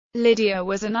Lydia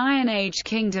was an Iron Age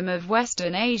kingdom of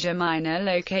Western Asia Minor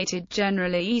located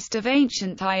generally east of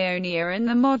ancient Ionia in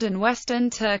the modern western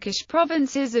Turkish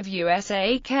provinces of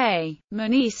Usak,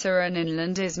 Manisa and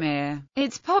inland Izmir.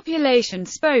 Its population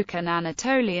spoke an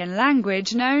Anatolian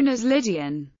language known as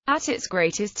Lydian. At its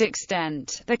greatest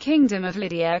extent, the kingdom of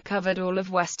Lydia covered all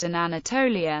of western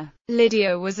Anatolia.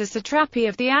 Lydia was a satrapy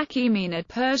of the Achaemenid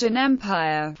Persian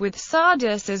Empire, with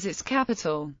Sardis as its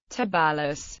capital.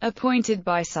 Tibalus, appointed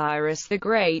by Cyrus the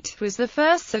Great, was the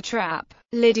first satrap.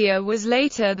 Lydia was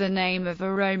later the name of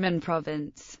a Roman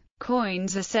province.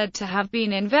 Coins are said to have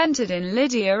been invented in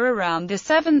Lydia around the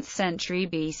 7th century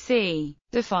BC,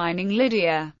 defining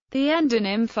Lydia. The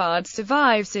endonym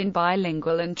survives in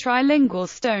bilingual and trilingual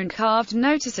stone-carved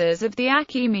notices of the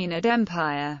Achaemenid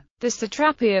Empire. The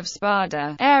satrapy of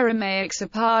Sparta, Aramaic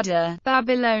Sapada,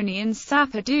 Babylonian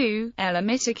Sapadu,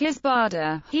 Elamitic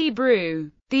Isbada,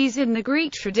 Hebrew. These in the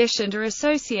Greek tradition are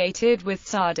associated with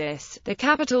Sardis, the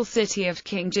capital city of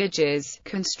King Gyges,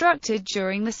 constructed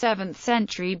during the 7th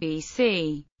century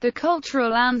BC. The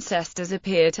cultural ancestors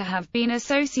appear to have been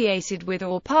associated with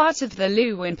or part of the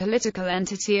Luwian political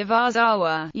entity of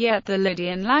Arzawa, yet the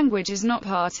Lydian language is not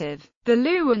part of the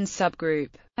Luwian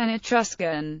subgroup. An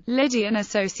Etruscan-Lydian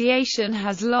association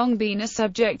has long been a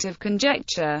subject of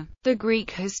conjecture. The Greek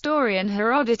historian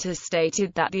Herodotus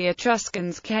stated that the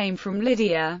Etruscans came from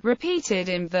Lydia, repeated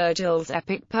in Virgil's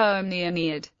epic poem the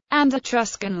Aeneid, and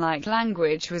Etruscan-like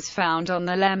language was found on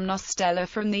the Lemnos stela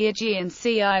from the Aegean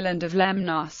Sea island of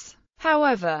Lemnos.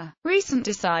 However, recent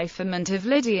decipherment of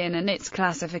Lydian and its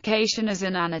classification as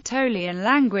an Anatolian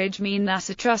language mean that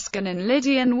Etruscan and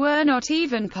Lydian were not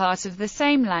even part of the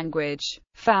same language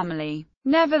family.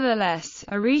 Nevertheless,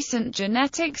 a recent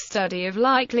genetic study of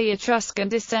likely Etruscan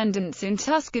descendants in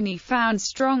Tuscany found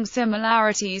strong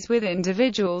similarities with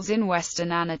individuals in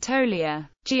western Anatolia.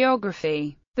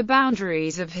 Geography. The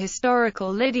boundaries of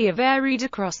historical Lydia varied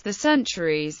across the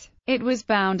centuries. It was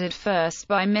bounded first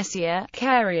by Mysia,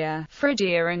 Caria,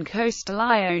 Phrygia and coastal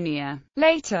Ionia.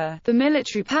 Later, the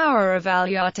military power of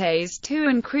Alyattes II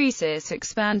and Croesus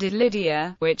expanded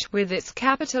Lydia, which, with its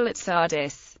capital at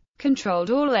Sardis,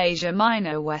 controlled all Asia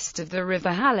Minor west of the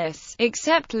river Halys,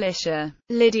 except Lycia.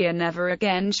 Lydia never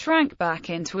again shrank back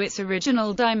into its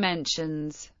original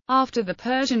dimensions. After the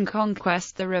Persian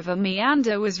conquest, the river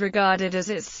Meander was regarded as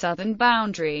its southern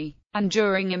boundary, and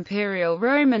during Imperial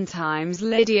Roman times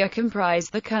Lydia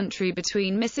comprised the country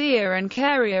between Mysia and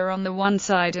Caria on the one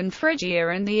side and Phrygia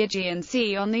and the Aegean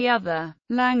Sea on the other.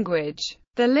 Language.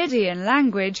 The Lydian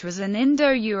language was an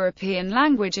Indo-European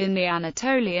language in the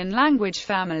Anatolian language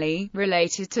family,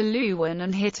 related to Luwian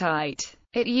and Hittite.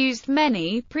 It used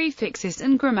many prefixes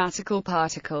and grammatical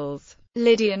particles.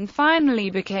 Lydian finally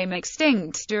became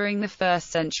extinct during the 1st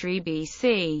century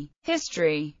BC.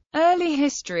 History. Early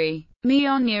history.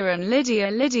 Meonia and Lydia.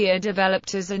 Lydia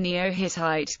developed as a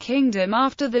Neo-Hittite kingdom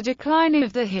after the decline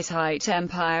of the Hittite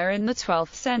Empire in the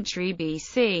 12th century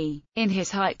BC. In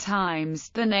Hittite times,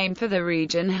 the name for the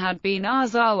region had been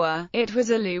Arzawa. It was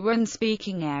a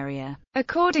Luwian-speaking area.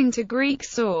 According to Greek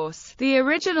source, the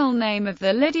original name of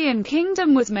the Lydian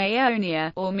kingdom was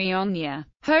Maeonia, or Meonia.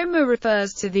 Homer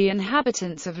refers to the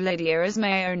inhabitants of Lydia as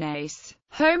Maeones.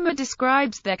 Homer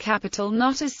describes their capital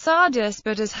not as Sardis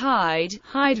but as Hyde.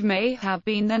 Hyde may have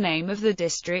been the name of the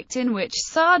district in which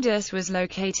Sardis was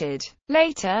located.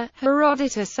 Later,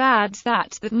 Herodotus adds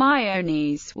that the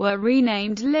Maeones were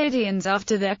renamed Lydians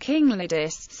after their king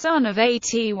Lydus, son of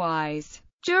Atys.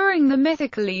 During the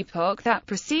mythical epoch that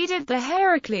preceded the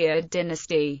Heracleid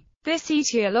dynasty, this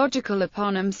etiological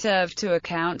eponym served to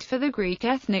account for the Greek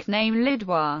ethnic name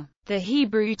Lydwa. The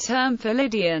Hebrew term for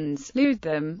Lydians,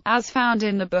 Luthim, as found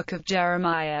in the Book of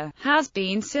Jeremiah, has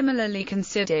been similarly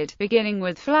considered, beginning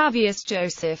with Flavius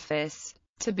Josephus,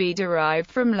 to be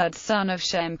derived from Lud, son of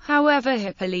Shem. However,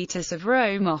 Hippolytus of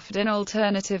Rome offered an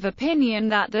alternative opinion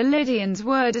that the Lydians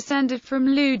were descended from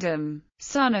Ludum,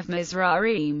 son of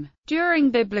Mizraim. During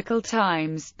biblical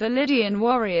times, the Lydian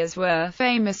warriors were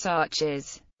famous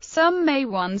archers. Some may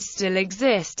ones still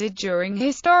existed during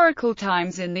historical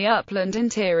times in the upland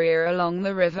interior along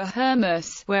the river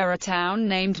Hermus, where a town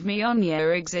named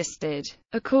Meonia existed.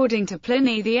 According to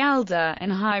Pliny the Elder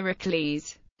and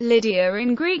Hierocles, Lydia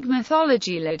in Greek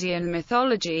mythology. Lydian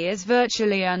mythology is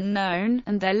virtually unknown,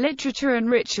 and their literature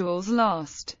and rituals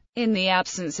lost. In the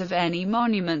absence of any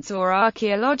monuments or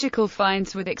archaeological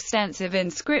finds with extensive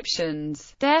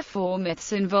inscriptions, therefore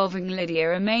myths involving Lydia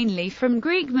are mainly from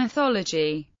Greek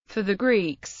mythology. For the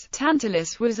Greeks,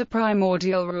 Tantalus was a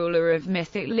primordial ruler of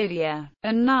mythic Lydia,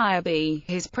 and Niobe,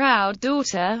 his proud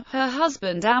daughter. Her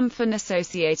husband Amphon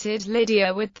associated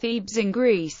Lydia with Thebes in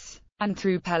Greece. and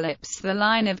through Pelops. The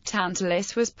line of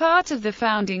Tantalus was part of the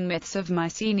founding myths of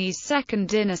Mycenae's second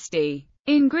dynasty.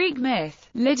 In Greek myth,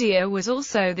 Lydia was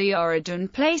also the origin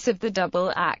place of the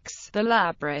double axe, the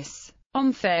Labrys.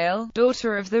 Omphale,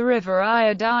 daughter of the river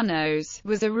Iadanos,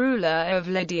 was a ruler of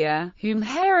Lydia, whom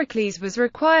Heracles was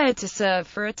required to serve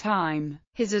for a time.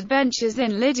 His adventures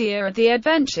in Lydia are the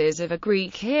adventures of a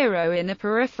Greek hero in a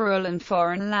peripheral and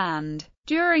foreign land.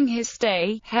 During his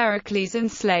stay, Heracles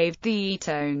enslaved the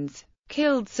Etones,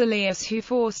 killed Celeus who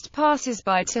forced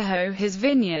passers-by to hoe his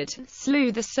vineyard,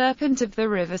 slew the serpent of the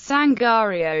river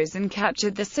Sangarios and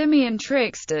captured the Simian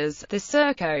tricksters, the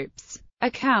Cercopes.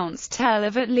 Accounts tell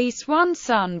of at least one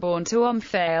son born to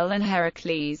Omphale and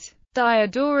Heracles.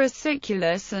 Diodorus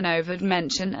Siculus and Ovid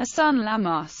mention a son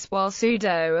Lamos, while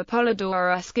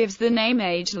Pseudo-Apollodorus gives the name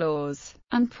Age-Laws,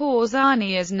 and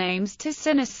Pausanias names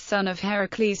Ticinus son of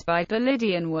Heracles by the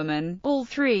Lydian woman. All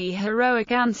three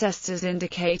heroic ancestors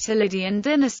indicate a Lydian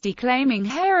dynasty claiming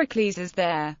Heracles as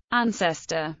their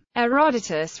ancestor.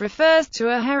 Herodotus refers to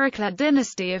a Heraclid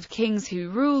dynasty of kings who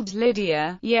ruled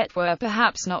Lydia, yet were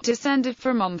perhaps not descended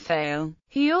from Omphale.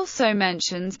 He also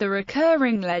mentions the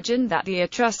recurring legend that the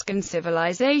Etruscan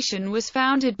civilization was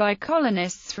founded by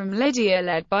colonists from Lydia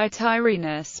led by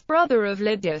Tyrrhenus, brother of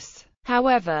Lydius.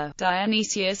 However,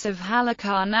 Dionysius of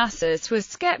Halicarnassus was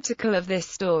skeptical of this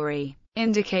story,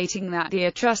 indicating that the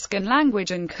Etruscan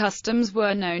language and customs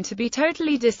were known to be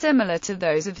totally dissimilar to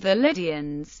those of the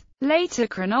Lydians. Later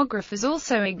chronographers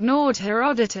also ignored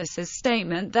Herodotus's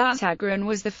statement that Agrian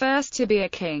was the first to be a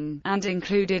king, and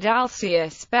included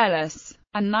Alcaeus, Belus,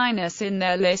 and Ninus in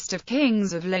their list of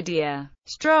kings of Lydia.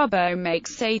 Strabo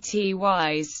makes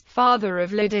Atys, father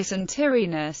of Lydus and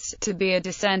Tyrrhenus, to be a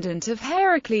descendant of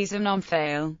Heracles and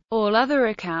Omphale. All other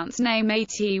accounts name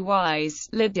Atys,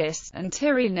 Lydus, and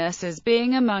Tyrrhenus as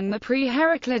being among the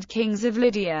pre-Heraclid kings of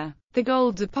Lydia. The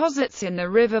gold deposits in the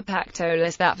river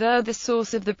Pactolus that were the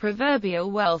source of the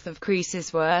proverbial wealth of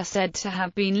Croesus were said to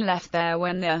have been left there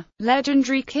when the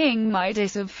legendary king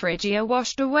Midas of Phrygia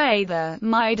washed away the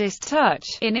Midas touch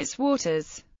in its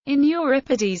waters. In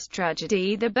Euripides'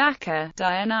 tragedy The Baccha,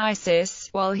 Dionysus,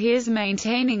 while he is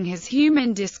maintaining his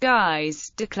human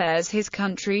disguise, declares his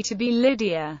country to be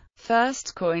Lydia.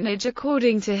 First coinage.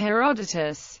 According to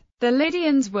Herodotus, the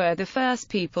Lydians were the first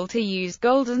people to use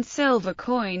gold and silver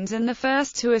coins and the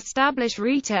first to establish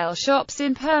retail shops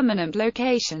in permanent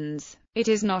locations. It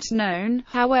is not known,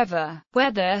 however,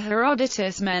 whether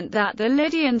Herodotus meant that the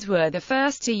Lydians were the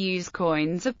first to use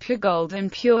coins of pure gold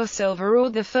and pure silver or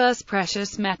the first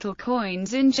precious metal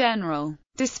coins in general.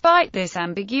 Despite this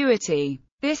ambiguity,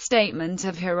 this statement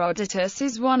of Herodotus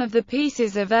is one of the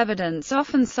pieces of evidence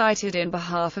often cited in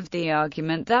behalf of the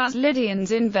argument that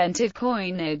Lydians invented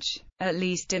coinage, at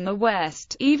least in the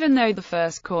West, even though the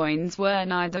first coins were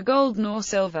neither gold nor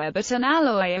silver but an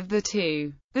alloy of the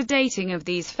two. The dating of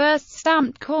these first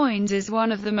stamped coins is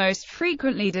one of the most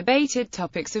frequently debated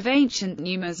topics of ancient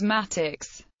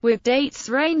numismatics, with dates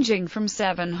ranging from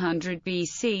 700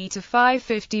 BC to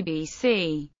 550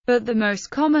 BC. But the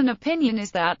most common opinion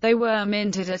is that they were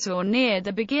minted at or near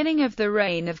the beginning of the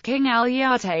reign of King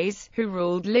Alyattes, who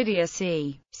ruled Lydia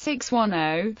c.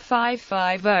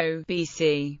 610–550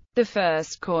 BC. The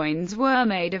first coins were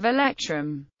made of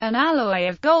electrum, an alloy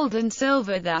of gold and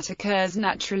silver that occurs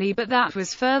naturally but that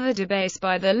was further debased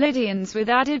by the Lydians with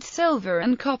added silver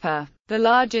and copper. The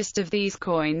largest of these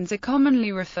coins are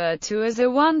commonly referred to as a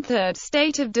 1/3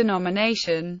 stater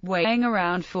denomination, weighing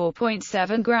around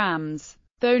 4.7 grams.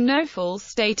 Though no full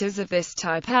staters of this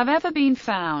type have ever been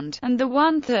found, and the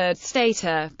 1/3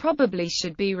 stater probably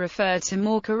should be referred to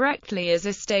more correctly as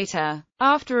a stater,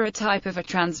 after a type of a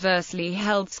transversely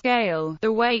held scale,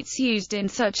 the weights used in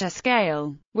such a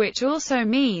scale, which also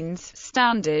means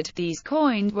standard. These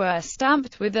coins were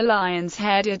stamped with a lion's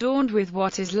head adorned with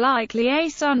what is likely a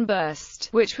sunburst,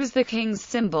 which was the king's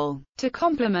symbol. To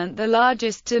complement the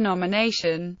largest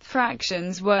denomination,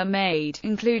 fractions were made,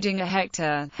 including a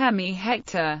hectare,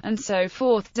 hemi-hectare, and so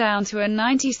forth down to a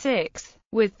 96th,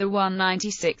 with the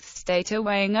 1/96th stater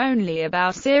weighing only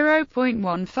about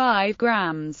 0.15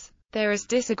 grams. There is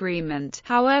disagreement,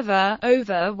 however,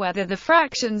 over whether the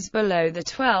fractions below the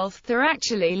 12th are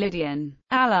actually Lydian.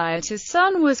 Alyattes'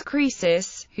 son was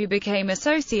Croesus, who became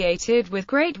associated with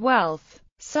great wealth.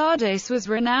 Sardis was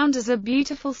renowned as a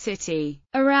beautiful city.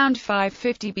 Around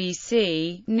 550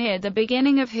 BC, near the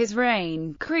beginning of his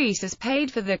reign, Croesus paid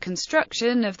for the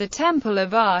construction of the Temple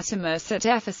of Artemis at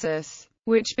Ephesus.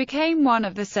 which became one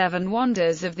of the seven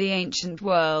wonders of the ancient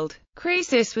world.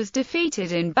 Croesus was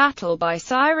defeated in battle by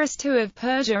Cyrus II of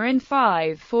Persia in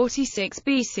 546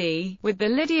 BC, with the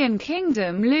Lydian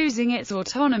kingdom losing its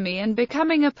autonomy and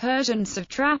becoming a Persian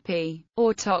satrapy.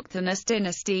 Autochthonous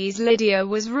dynasties. Lydia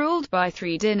was ruled by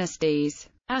three dynasties.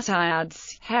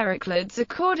 Attaids, Heraclids.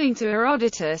 According to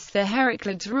Herodotus, the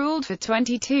Heraclids ruled for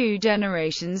 22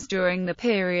 generations during the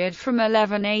period from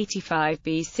 1185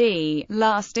 BC,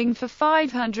 lasting for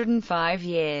 505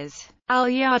 years.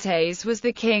 Alyattes was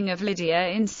the king of Lydia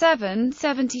in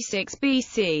 776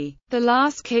 BC. The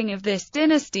last king of this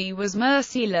dynasty was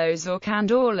Myrsilos or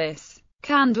Candaules.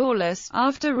 Candaules,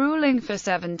 after ruling for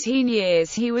 17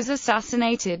 years, he was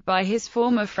assassinated by his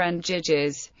former friend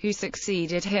Gyges, who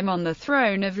succeeded him on the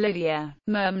throne of Lydia.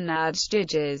 Memnad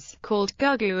Gyges, called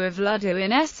Gugu of Ludu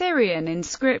in Assyrian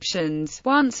inscriptions,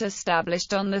 once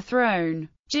established on the throne.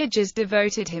 Gyges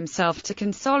devoted himself to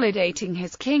consolidating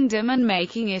his kingdom and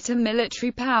making it a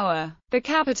military power. The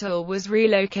capital was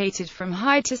relocated from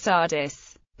Hy to Sardis.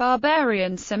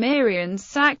 Barbarian Cimmerians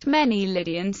sacked many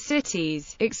Lydian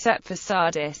cities, except for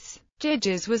Sardis.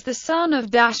 Gyges was the son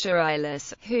of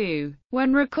Dasharilus, who,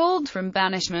 when recalled from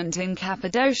banishment in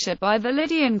Cappadocia by the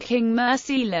Lydian king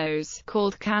Myrsilos,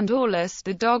 called Candaules,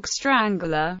 the dog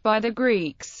strangler, by the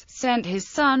Greeks, sent his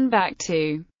son back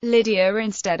to Lydia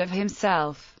instead of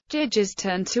himself. Gyges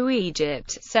turned to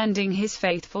Egypt, sending his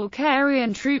faithful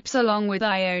Carian troops along with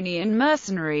Ionian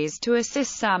mercenaries to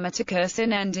assist Psammetichus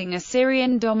in ending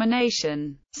Assyrian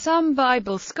domination. Some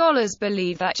Bible scholars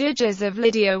believe that Gyges of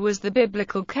Lydia was the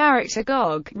biblical character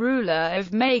Gog, ruler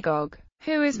of Magog,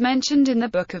 who is mentioned in the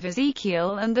Book of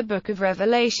Ezekiel and the Book of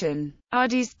Revelation.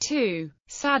 Ades 2.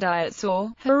 Sadeas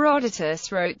or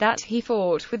Herodotus wrote that he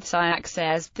fought with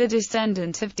Cyaxares, the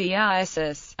descendant of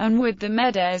Dionysus, and with the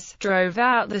Medes, drove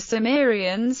out the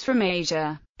Cimmerians from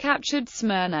Asia, captured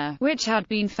Smyrna, which had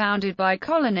been founded by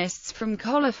colonists from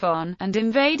Colophon, and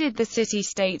invaded the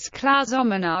city-states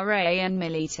Clazomenare and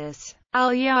Miletus.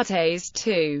 Alyattes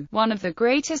II, one of the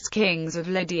greatest kings of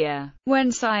Lydia.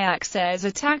 When Cyaxares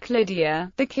attacked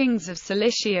Lydia, the kings of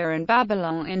Cilicia and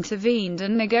Babylon intervened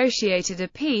and negotiated a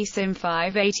peace in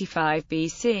 585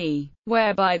 BC,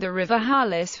 whereby the river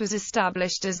Halys was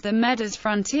established as the Medes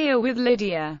frontier with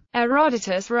Lydia.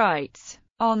 Herodotus writes,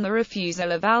 on the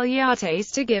refusal of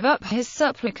Alyattes to give up his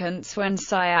supplicants when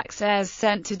Cyaxares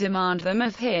sent to demand them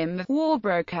of him, war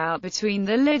broke out between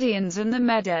the Lydians and the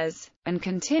Medes, and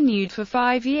continued for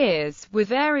 5 years, with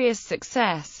various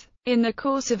success. In the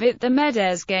course of it the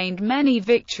Medes gained many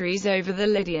victories over the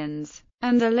Lydians,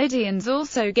 and the Lydians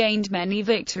also gained many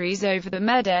victories over the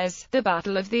Medes. The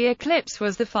Battle of the Eclipse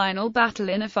was the final battle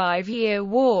in a 5-year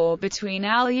war between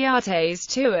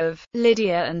Alyattes II of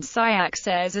Lydia and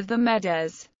Cyaxares of the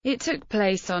Medes. It took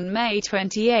place on May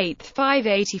 28,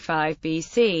 585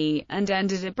 BC, and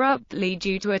ended abruptly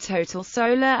due to a total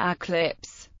solar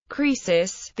eclipse.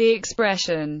 Croesus, the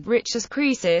expression, rich as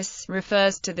Croesus,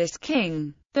 refers to this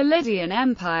king. The Lydian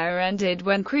Empire ended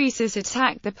when Croesus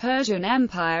attacked the Persian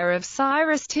Empire of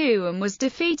Cyrus II and was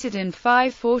defeated in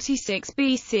 546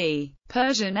 BC.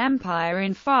 Persian Empire.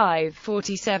 In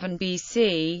 547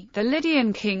 BC, the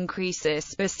Lydian king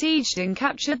Croesus besieged and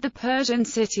captured the Persian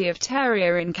city of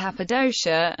Pteria in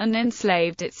Cappadocia, and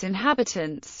enslaved its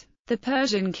inhabitants. The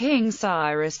Persian king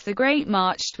Cyrus the Great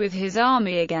marched with his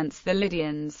army against the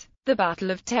Lydians. The Battle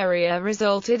of Pteria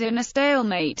resulted in a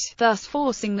stalemate, thus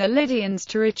forcing the Lydians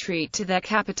to retreat to their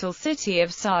capital city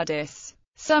of Sardis.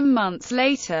 Some months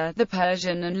later, the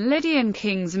Persian and Lydian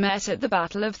kings met at the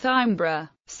Battle of Thymbra.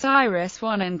 Cyrus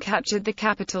won and captured the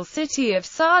capital city of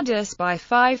Sardis by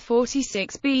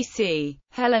 546 BC.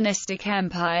 Hellenistic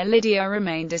Empire. Lydia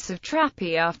remained a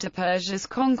satrapy after Persia's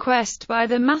conquest by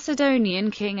the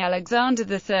Macedonian king Alexander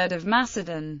III of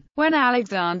Macedon. When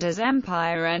Alexander's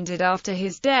empire ended after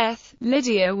his death,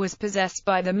 Lydia was possessed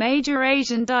by the major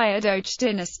Asian Diadoche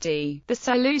dynasty, the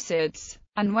Seleucids.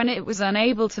 And when it was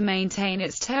unable to maintain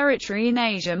its territory in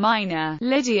Asia Minor,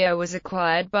 Lydia was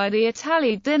acquired by the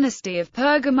Attalid dynasty of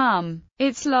Pergamum.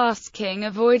 Its last king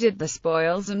avoided the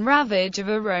spoils and ravage of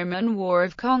a Roman war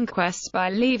of conquest by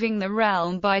leaving the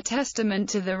realm by testament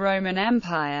to the Roman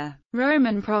Empire,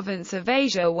 Roman province of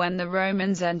Asia. When the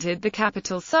Romans entered the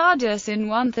capital Sardis in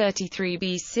 133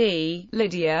 BC,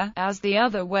 Lydia, as the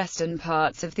other western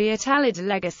parts of the Attalid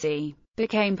legacy,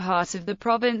 became part of the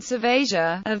province of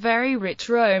Asia, a very rich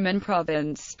Roman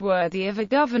province, worthy of a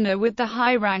governor with the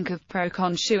high rank of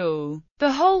proconsul.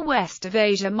 The whole west of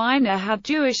Asia Minor had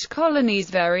Jewish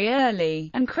colonies very early,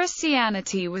 and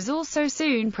Christianity was also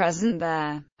soon present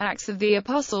there. Acts of the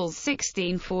Apostles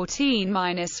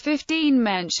 16:14-15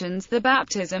 mentions the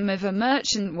baptism of a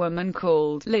merchant woman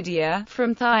called Lydia,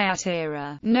 from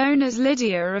Thyatira, known as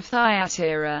Lydia of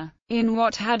Thyatira, in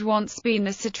what had once been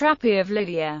the satrapy of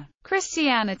Lydia.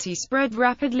 Christianity spread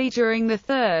rapidly during the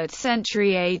 3rd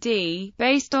century AD,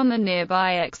 based on the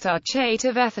nearby Exarchate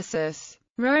of Ephesus.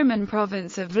 Roman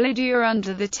province of Lydia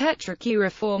under the Tetrarchy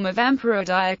reform of Emperor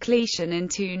Diocletian in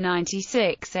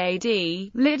 296 AD,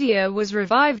 Lydia was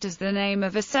revived as the name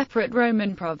of a separate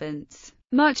Roman province,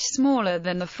 much smaller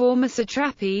than the former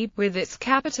satrapy, with its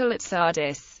capital at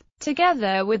Sardis.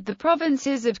 Together with the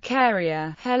provinces of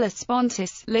Caria,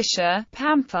 Hellespontis, Lycia,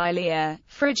 Pamphylia,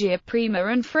 Phrygia Prima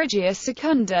and Phrygia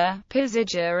Secunda,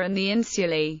 Pisidia and the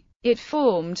Insulae, it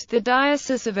formed the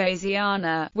Diocese of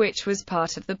Asiana, which was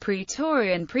part of the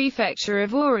Praetorian prefecture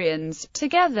of Oriens,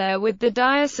 together with the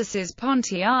dioceses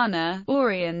Pontiana,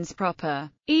 Oriens proper,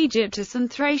 Aegyptus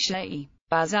and Thracia.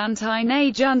 Byzantine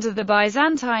Age. Under the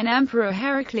Byzantine Emperor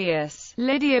Heraclius,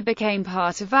 Lydia became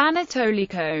part of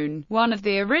Anatolikon, one of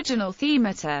the original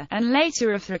themata, and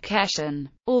later of Thrakeshan.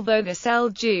 Although the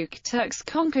Seljuk Turks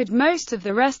conquered most of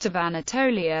the rest of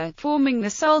Anatolia, forming the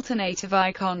Sultanate of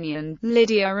Iconium,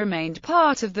 Lydia remained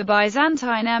part of the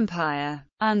Byzantine Empire.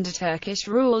 Under Turkish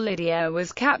rule, Lydia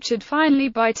was captured finally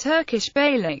by Turkish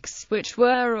beyliks, which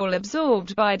were all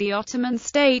absorbed by the Ottoman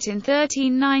state in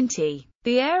 1390.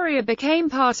 The area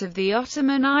became part of the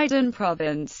Ottoman Aydın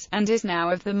province, and is now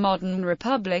of the modern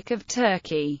Republic of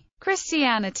Turkey.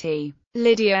 Christianity.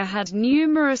 Lydia had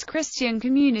numerous Christian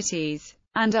communities,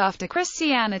 and after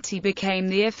Christianity became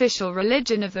the official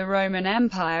religion of the Roman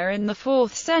Empire in the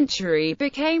 4th century,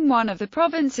 became one of the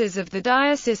provinces of the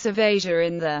Diocese of Asia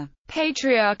in the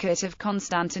Patriarchate of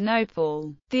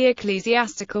Constantinople. The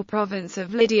ecclesiastical province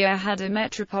of Lydia had a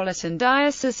metropolitan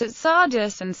diocese at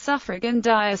Sardis and suffragan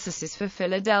dioceses for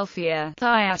Philadelphia,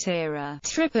 Thyatira,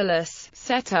 Tripolis,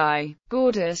 Setai,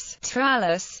 Gordas,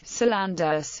 Tralles,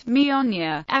 Salandus,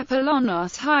 Meonia,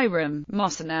 Apollonos, Hiram,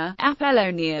 Mosina,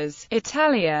 Apollonias,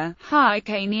 Italia,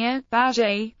 Hyrcania,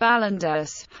 Bajae,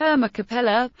 Balandus,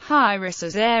 Hermocapella, Hieris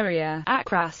Caesarea,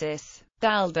 Acrasis,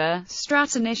 Dalda,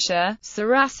 Stratonicia,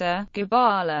 Sarasa,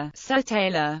 Gabala,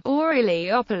 Satala,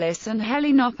 Aureliopolis and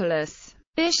Helenopolis.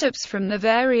 Bishops from the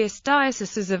various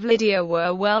dioceses of Lydia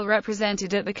were well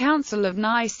represented at the Council of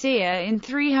Nicaea in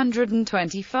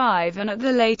 325 and at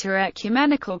the later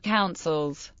ecumenical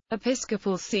councils.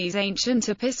 Episcopal sees. Ancient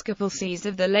episcopal sees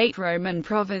of the late Roman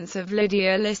province of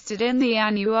Lydia listed in the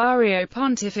Annuario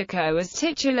Pontifico as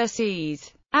titular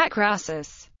sees: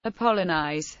 Acrasis,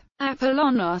 Apollonies,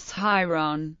 Apollonos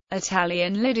Hieron,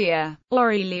 Italian Lydia,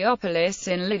 Aureliopolis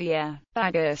in Lydia,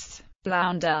 Bagus,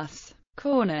 Blaundus,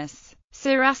 Cornus,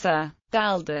 Sirasa,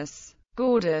 Daldus,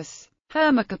 Gordas,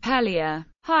 Hermocapellia,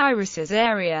 Hieris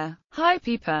Caesarea,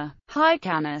 Hypipa,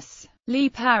 Hyrcanus,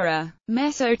 Lipara,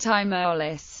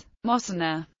 Mesotimolis,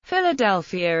 Mosina,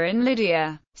 Philadelphia in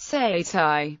Lydia,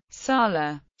 Seatai,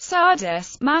 Sala,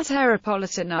 Sardes,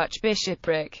 Metropolitan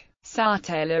Archbishopric,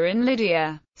 Sartala in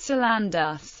Lydia,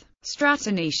 Salandus,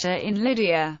 Stratonicia in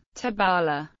Lydia,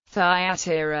 Tabala,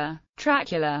 Thyatira,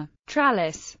 Tracula,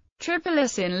 Tralles,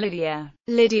 Tripolis in Lydia.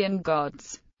 Lydian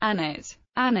gods: Anit,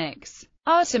 Anix,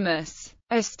 Artemis,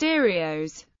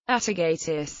 Asterios,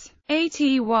 Atagatis,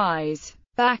 Atys,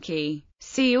 Bacchae.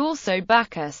 See also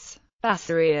Bacchus,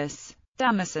 Basarius,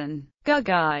 Damason,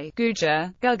 Gugai,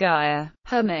 Guja, Gugaya,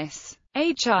 Hermes,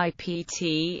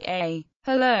 Hipta,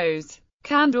 Helos,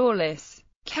 Candolis,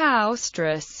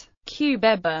 Caustras,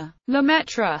 Cubeba,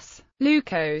 Lometrus,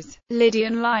 Lucos,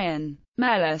 Lydian lion,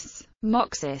 Melas,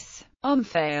 Moxis,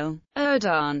 Omphale,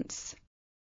 Erdance,